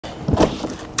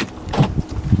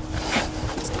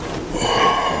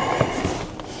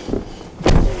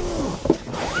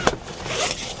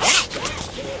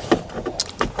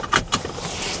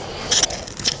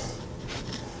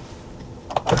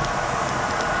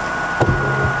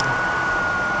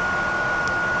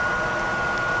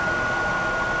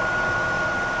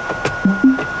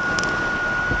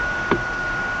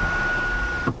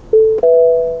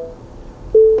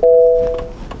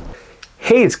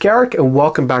Hey, it's Garrick and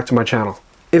welcome back to my channel.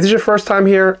 If this is your first time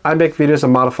here, I make videos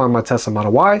on modifying my Tesla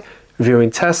Model Y,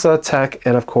 reviewing Tesla, tech,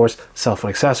 and of course, cell phone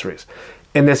accessories.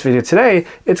 In this video today,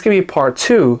 it's going to be part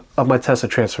 2 of my Tesla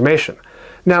transformation.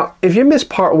 Now, if you missed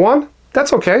part 1,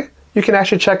 that's okay. You can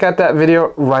actually check out that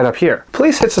video right up here.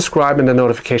 Please hit subscribe and the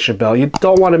notification bell. You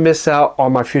don't want to miss out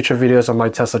on my future videos on my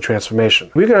Tesla transformation.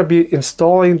 We're going to be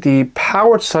installing the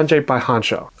powered sunshade by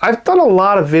Hansshow. I've done a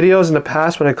lot of videos in the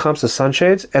past when it comes to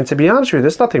sunshades, and to be honest with you,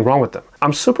 there's nothing wrong with them.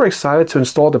 I'm super excited to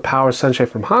install the powered sunshade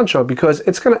from Hansshow because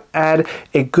it's going to add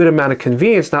a good amount of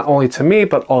convenience not only to me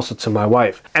but also to my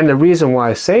wife. And the reason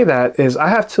why I say that is I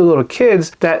have 2 little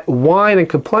kids that whine and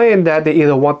complain that they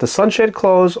either want the sunshade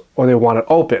closed or they want it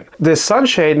open. This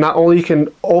sunshade, not only you can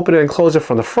open it and close it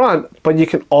from the front, but you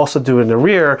can also do it in the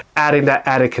rear, adding that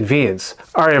added convenience.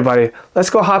 All right, everybody,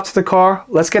 let's go hop to the car,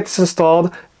 let's get this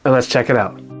installed, and let's check it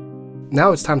out.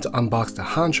 Now it's time to unbox the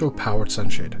Hansshow powered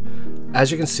sunshade.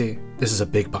 As you can see, this is a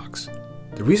big box.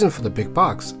 The reason for the big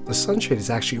box, the sunshade is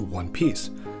actually one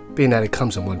piece. Being that it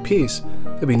comes in one piece,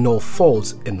 there'll be no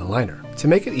folds in the liner. To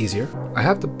make it easier, I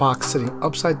have the box sitting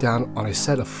upside down on a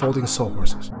set of folding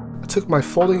sawhorses. I took my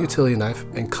folding utility knife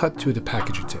and cut through the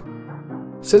packaging tape.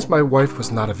 Since my wife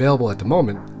was not available at the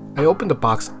moment, I opened the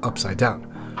box upside down.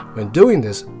 When doing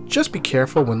this, just be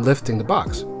careful when lifting the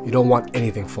box. You don't want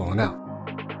anything falling out.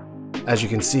 As you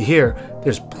can see here,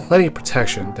 there's plenty of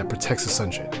protection that protects the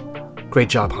sunshade. Great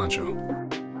job, Hansshow.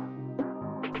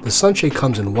 The sunshade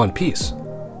comes in one piece.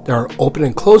 There are open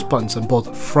and close buttons on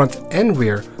both front and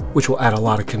rear, which will add a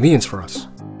lot of convenience for us.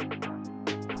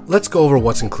 Let's go over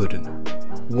what's included.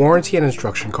 Warranty and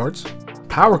instruction cards,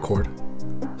 power cord,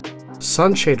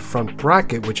 sunshade front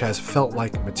bracket which has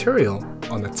felt-like material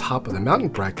on the top of the mounting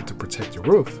bracket to protect your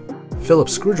roof,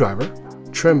 Phillips screwdriver,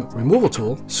 trim removal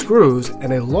tool, screws,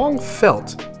 and a long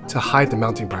felt to hide the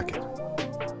mounting bracket.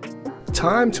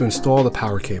 Time to install the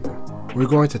power cable. We're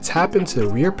going to tap into the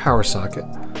rear power socket.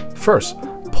 First,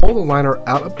 pull the liner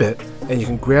out a bit and you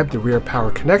can grab the rear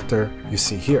power connector you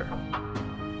see here.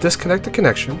 Disconnect the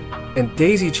connection and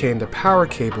daisy chain the power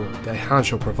cable that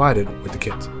Hansshow provided with the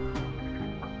kit.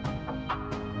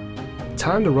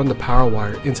 Time to run the power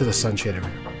wire into the sunshade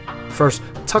area. First,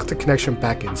 tuck the connection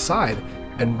back inside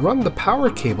and run the power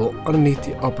cable underneath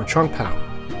the upper trunk panel.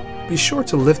 Be sure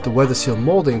to lift the weather seal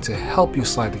molding to help you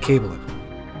slide the cable in.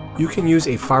 You can use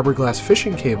a fiberglass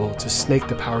fishing cable to snake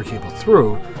the power cable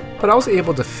through, but I was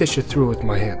able to fish it through with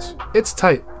my hands. It's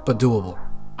tight, but doable.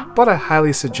 But I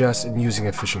highly suggest in using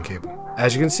a fishing cable.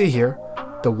 As you can see here,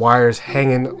 the wire is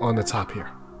hanging on the top here.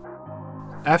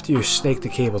 After you snake the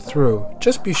cable through,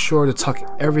 just be sure to tuck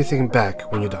everything back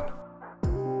when you're done.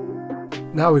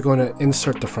 Now we're going to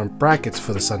insert the front brackets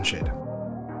for the sunshade.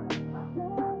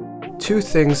 2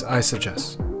 things I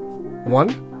suggest.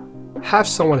 1, have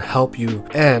someone help you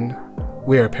and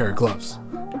wear a pair of gloves.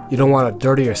 You don't want to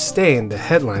dirty or stain the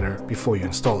headliner before you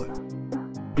install it.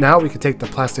 Now we can take the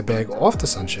plastic bag off the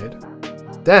sunshade.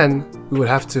 Then we would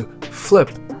have to flip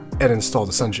and install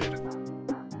the sunshade.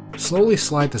 Slowly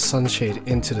slide the sunshade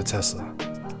into the Tesla.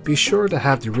 Be sure to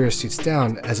have the rear seats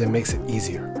down as it makes it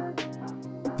easier.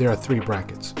 There are 3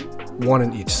 brackets, 1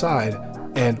 on each side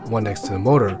and 1 next to the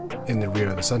motor in the rear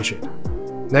of the sunshade.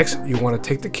 Next, you want to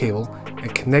take the cable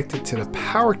and connect it to the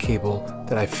power cable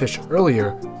that I fished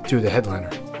earlier through the headliner.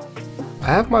 I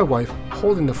have my wife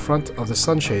holding the front of the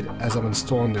sunshade as I'm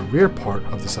installing the rear part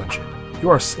of the sunshade. You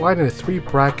are sliding the 3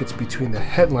 brackets between the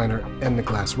headliner and the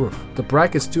glass roof. The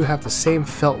brackets do have the same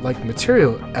felt-like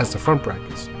material as the front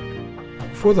brackets.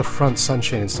 For the front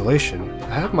sunshade installation,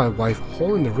 I have my wife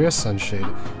holding the rear sunshade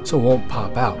so it won't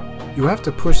pop out. You have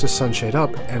to push the sunshade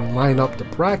up and line up the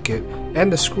bracket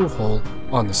and the screw hole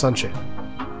on the sunshade.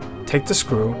 Take the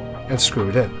screw and screw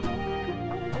it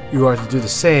in. You are to do the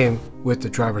same with the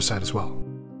driver's side as well.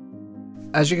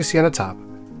 As you can see on the top,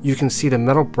 you can see the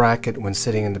metal bracket when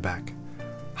sitting in the back.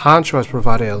 Hansshow has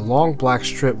provided a long black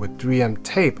strip with 3M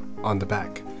tape on the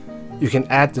back. You can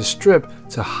add this strip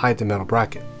to hide the metal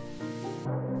bracket.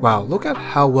 Wow, look at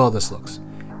how well this looks.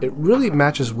 It really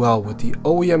matches well with the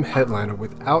OEM headliner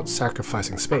without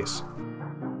sacrificing space.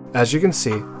 As you can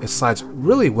see, it slides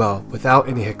really well without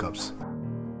any hiccups.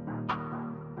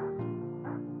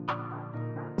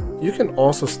 You can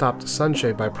also stop the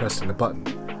sunshade by pressing the button.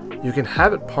 You can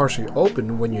have it partially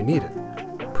open when you need it.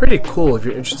 Pretty cool if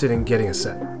you're interested in getting a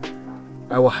set.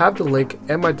 I will have the link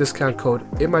and my discount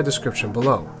code in my description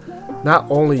below. Not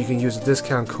only you can use the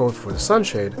discount code for the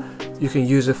sunshade, you can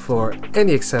use it for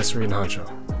any accessory in Hansshow.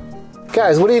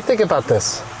 Guys, what do you think about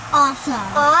this? Awesome.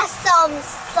 Awesome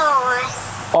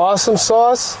sauce. Awesome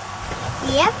sauce?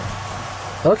 Yep.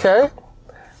 Okay.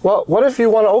 Well, what if you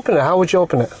want to open it? How would you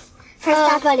open it? Press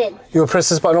that button. You will press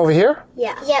this button over here?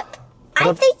 Yeah. Yep.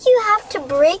 I think you have to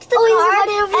break the car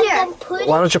and then put it.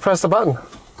 Why don't you press the button?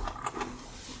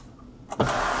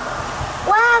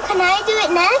 Wow, can I do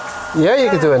it next? Yeah, you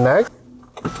can do it next.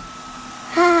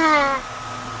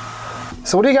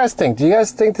 So what do you guys think? Do you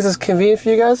guys think this is convenient for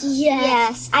you guys?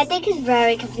 Yes. I think it's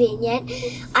very convenient.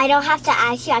 I don't have to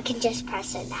ask you, I can just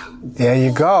press it now. There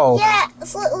you go. Yeah,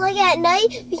 so like at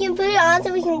night, we can put it on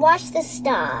so we can watch the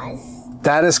stars.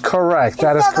 That is correct.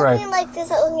 That is correct. Looking like this,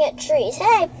 looking at trees.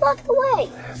 Hey, block the way.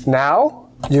 Now,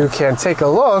 you can take a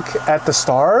look at the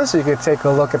stars. You can take a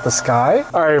look at the sky.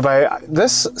 All right, everybody,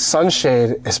 this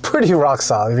sunshade is pretty rock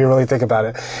solid if you really think about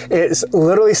it. It's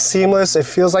literally seamless. It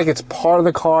feels like it's part of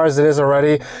the car as it is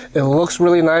already. It looks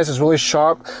really nice. It's really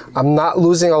sharp. I'm not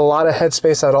losing a lot of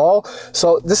headspace at all.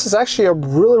 So this is actually a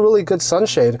really, really good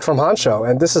sunshade from Hansshow.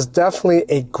 And this is definitely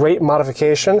a great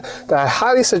modification that I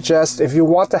highly suggest if you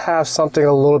want to have something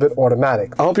a little bit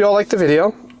automatic. I hope you all liked the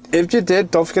video. If you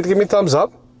did, don't forget to give me a thumbs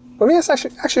up. Let me ask,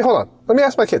 actually, hold on. Let me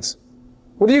ask my kids.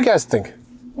 What do you guys think?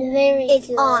 It's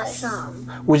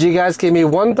awesome. Would you guys give me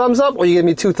 1 thumbs up or you give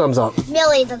me 2 thumbs up?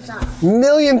 Million thumbs up.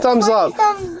 Million thumbs up.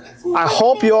 I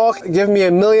hope you all give me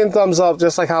a million thumbs up,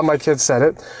 just like how my kids said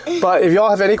it. But if you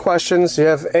all have any questions, you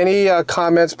have any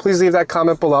comments, please leave that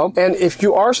comment below. And if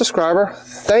you are a subscriber,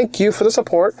 thank you for the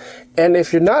support. And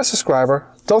if you're not a subscriber,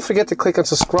 don't forget to click on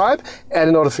subscribe and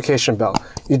the notification bell.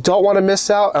 You don't want to miss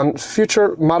out on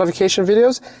future modification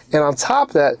videos. And on top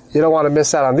of that, you don't want to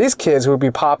miss out on these kids who will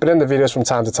be popping in the videos from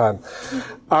time to time.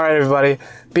 All right, everybody,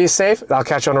 be safe. I'll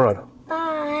catch you on the road.